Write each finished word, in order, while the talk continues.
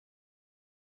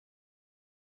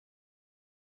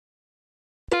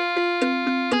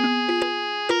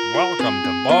Welcome to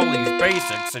Baldi's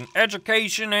Basics in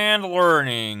Education and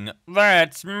Learning.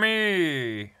 That's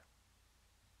me.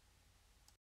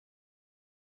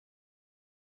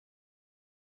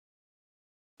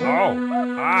 Oh,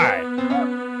 hi.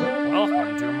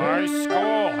 Welcome to my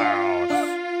schoolhouse.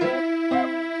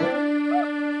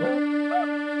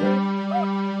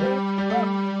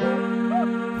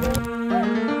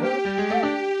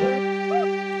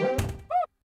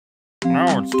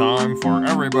 Now it's time for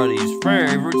everybody's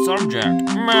favorite subject,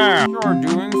 math. You're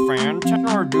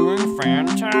doing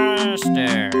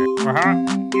fantastic.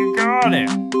 You got it.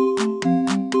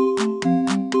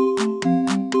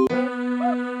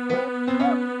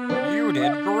 You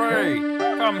did great.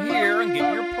 Come here and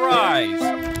get your prize,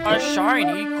 a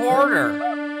shiny quarter.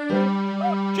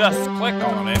 Just click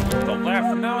on it with the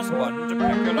left mouse button to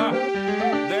pick it up.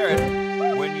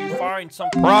 Then, when you find some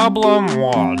Problem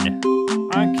 1.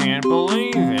 I can't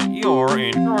believe it. You're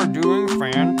doing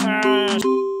fantastic.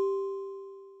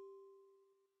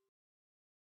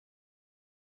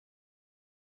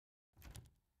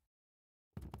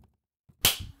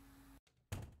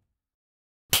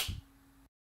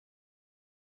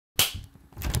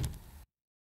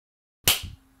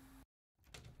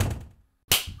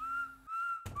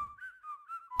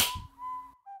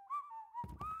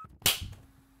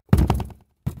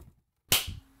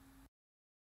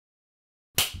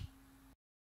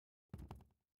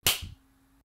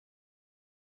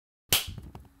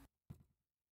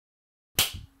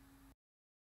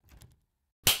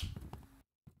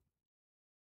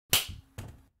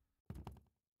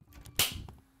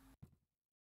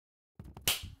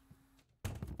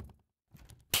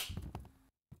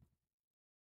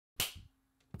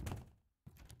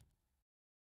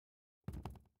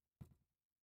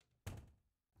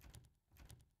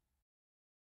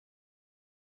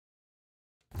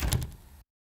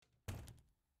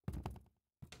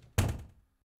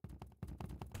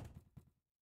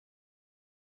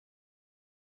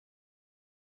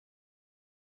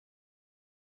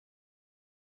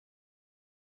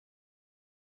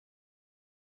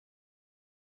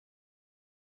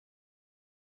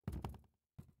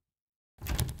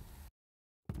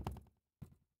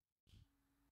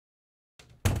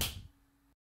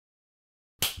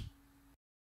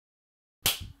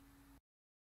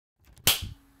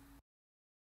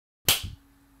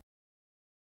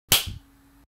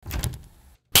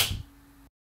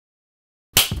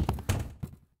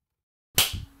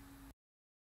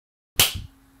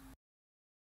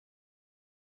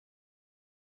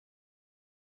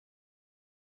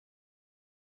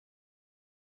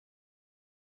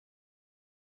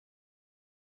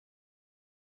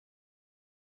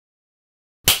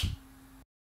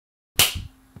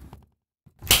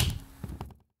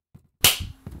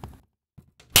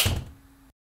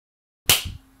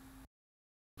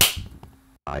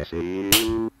 I see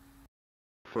you,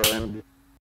 friend.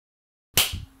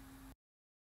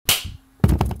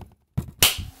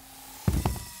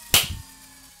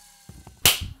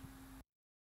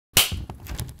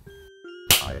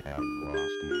 I have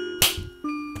lost you.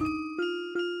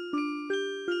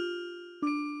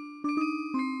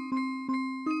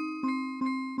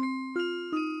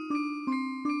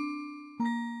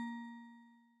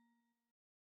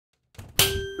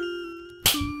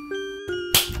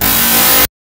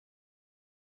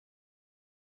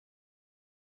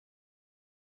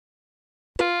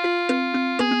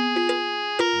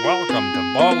 Welcome to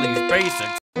Baldi's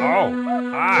Basics. Oh,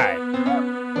 hi.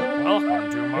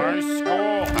 Welcome to my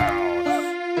schoolhouse.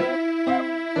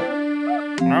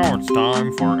 Now it's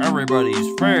time for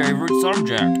everybody's favorite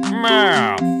subject,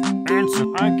 math.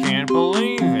 I can't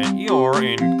believe it. You're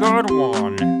in good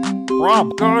one.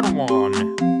 Good one.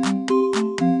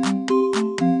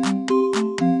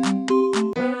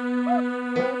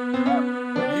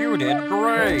 You did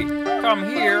great. Come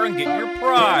here and get your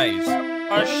prize,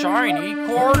 a shiny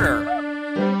quarter.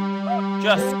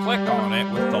 Just click on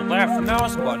it with the left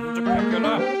mouse button to pick it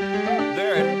up.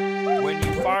 Then, when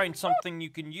you find something you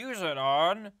can use it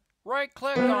on,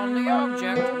 right-click on the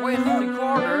object with the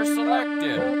quarter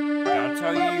selected. That's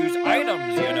how you use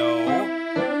items, you know.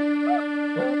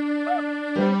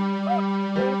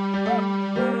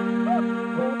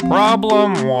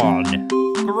 Problem 1.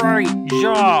 Great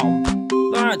job.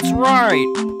 That's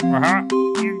right.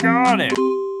 You got it.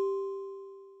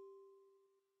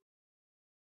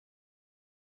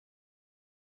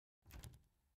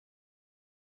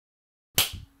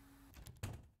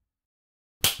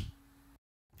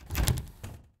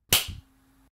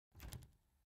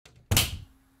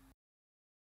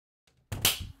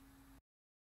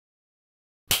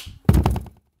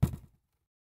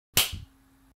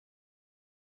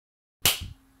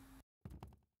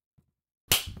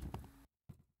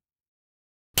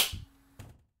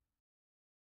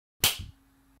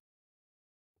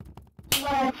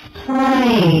 Let's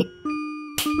play.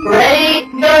 Ready,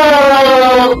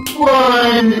 go!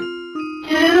 1,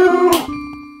 2,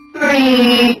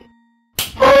 3,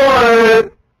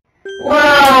 4.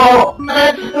 Wow,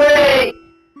 that's great.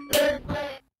 Let's play.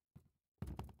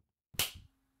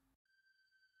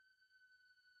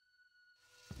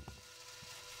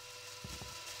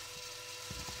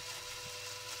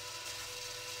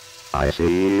 I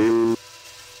see you,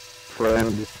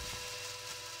 friend.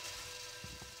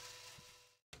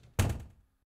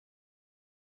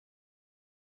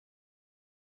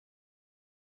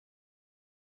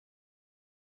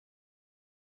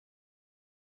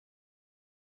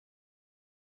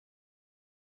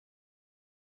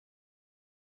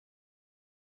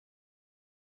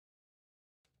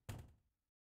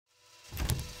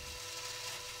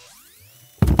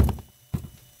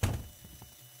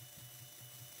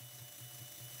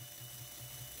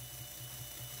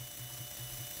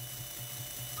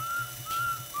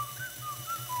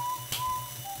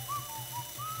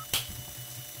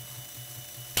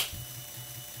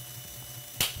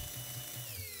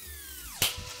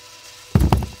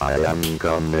 I am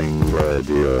coming,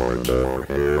 ready or door,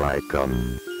 here I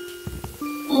come.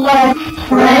 Let's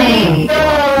play. Go!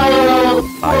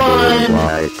 I don't 1,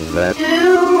 like that.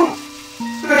 2,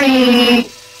 3,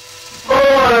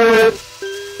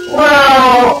 4.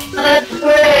 Wow, that's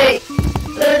great.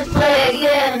 Let's play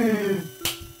again.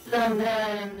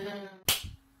 Sometime.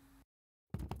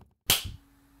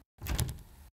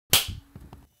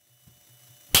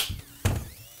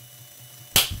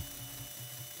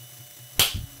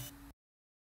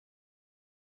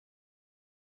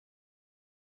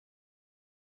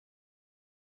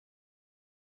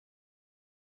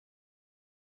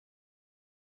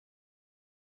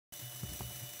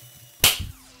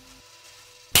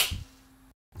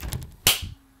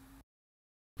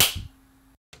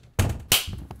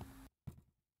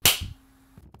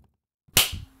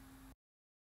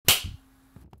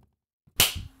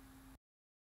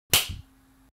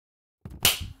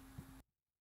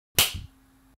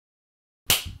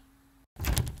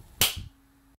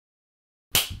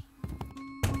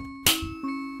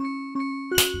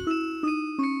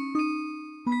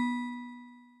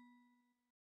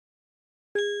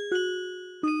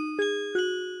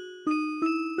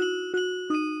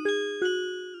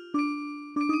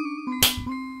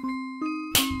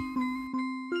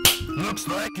 Looks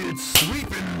like it's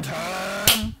sweeping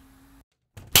time.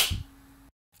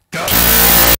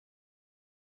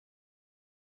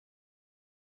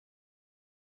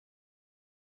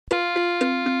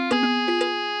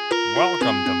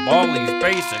 Welcome to Balli's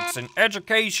Basics in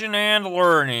Education and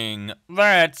Learning.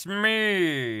 That's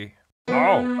me.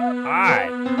 Oh, hi.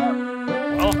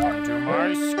 Welcome to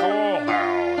my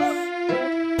schoolhouse.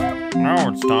 Now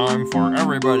it's time for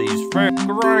everybody's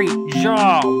great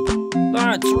job.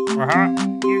 That's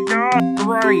you got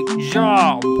great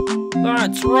job.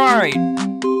 That's right.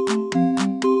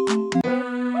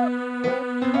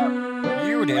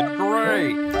 You did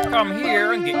great. Come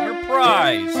here and get your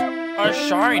prize. A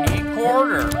shiny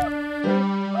quarter.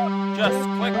 Just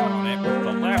click on it with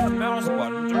the left mouse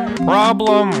button to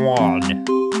Problem 1.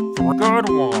 Good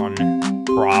one.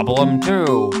 Problem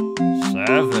 2.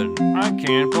 7. I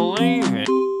can't believe it.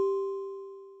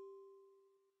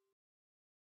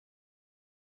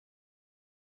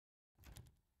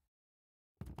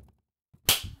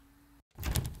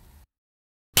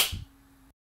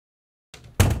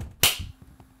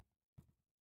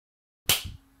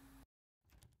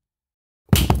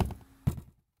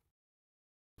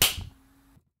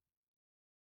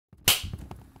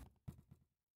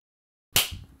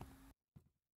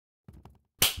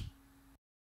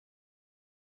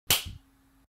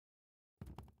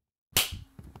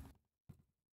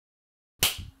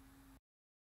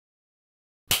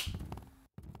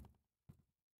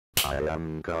 I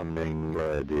am coming,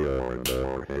 ready or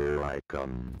door, here I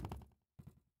come.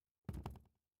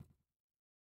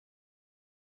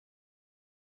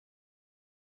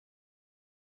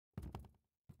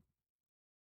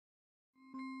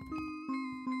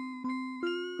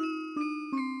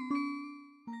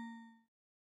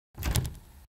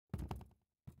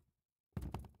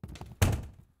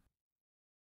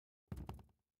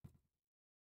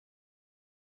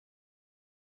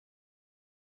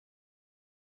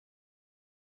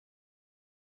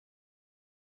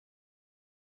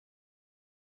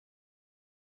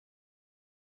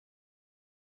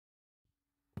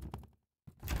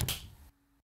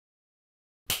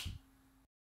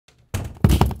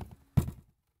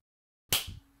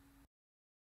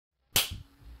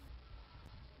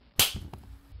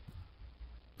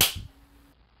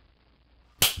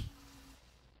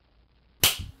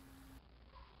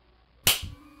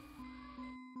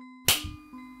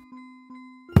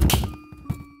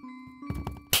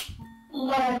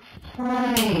 Let's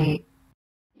play.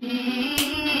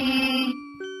 Eee.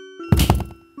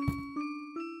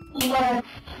 Let's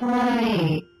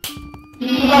play.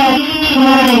 Let's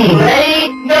play. Ready?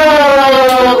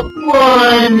 Go!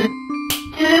 1,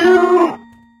 2,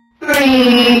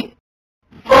 3,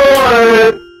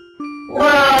 4.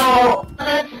 Wow,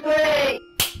 that's great.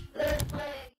 Let's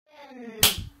play again.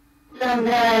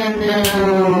 Sometime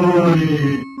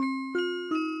soon.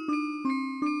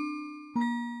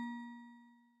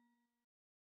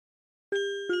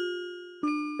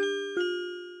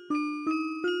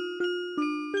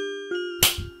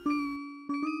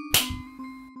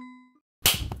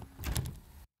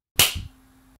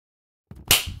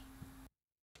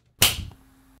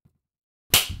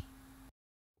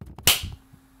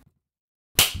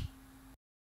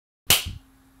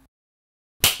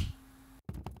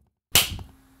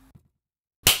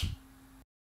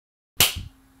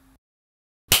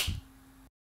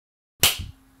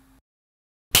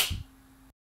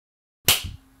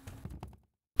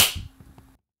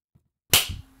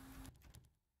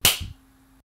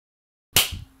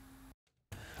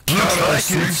 Looks like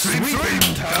it's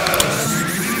sweeping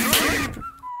time.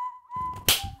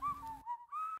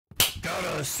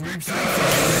 Gotta sweep,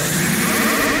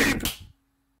 sweep.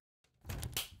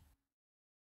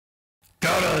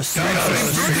 Gotta sweep.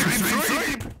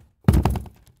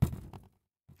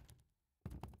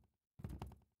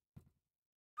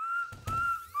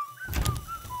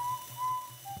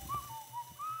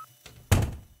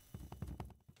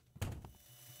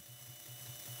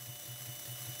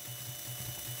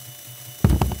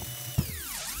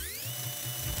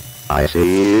 I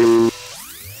see you,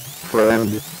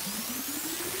 friend.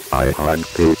 I hunt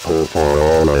people for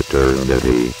all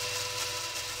eternity.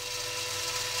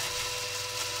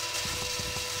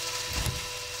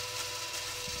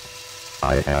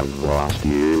 I have lost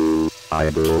you. I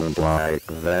don't like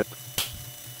that.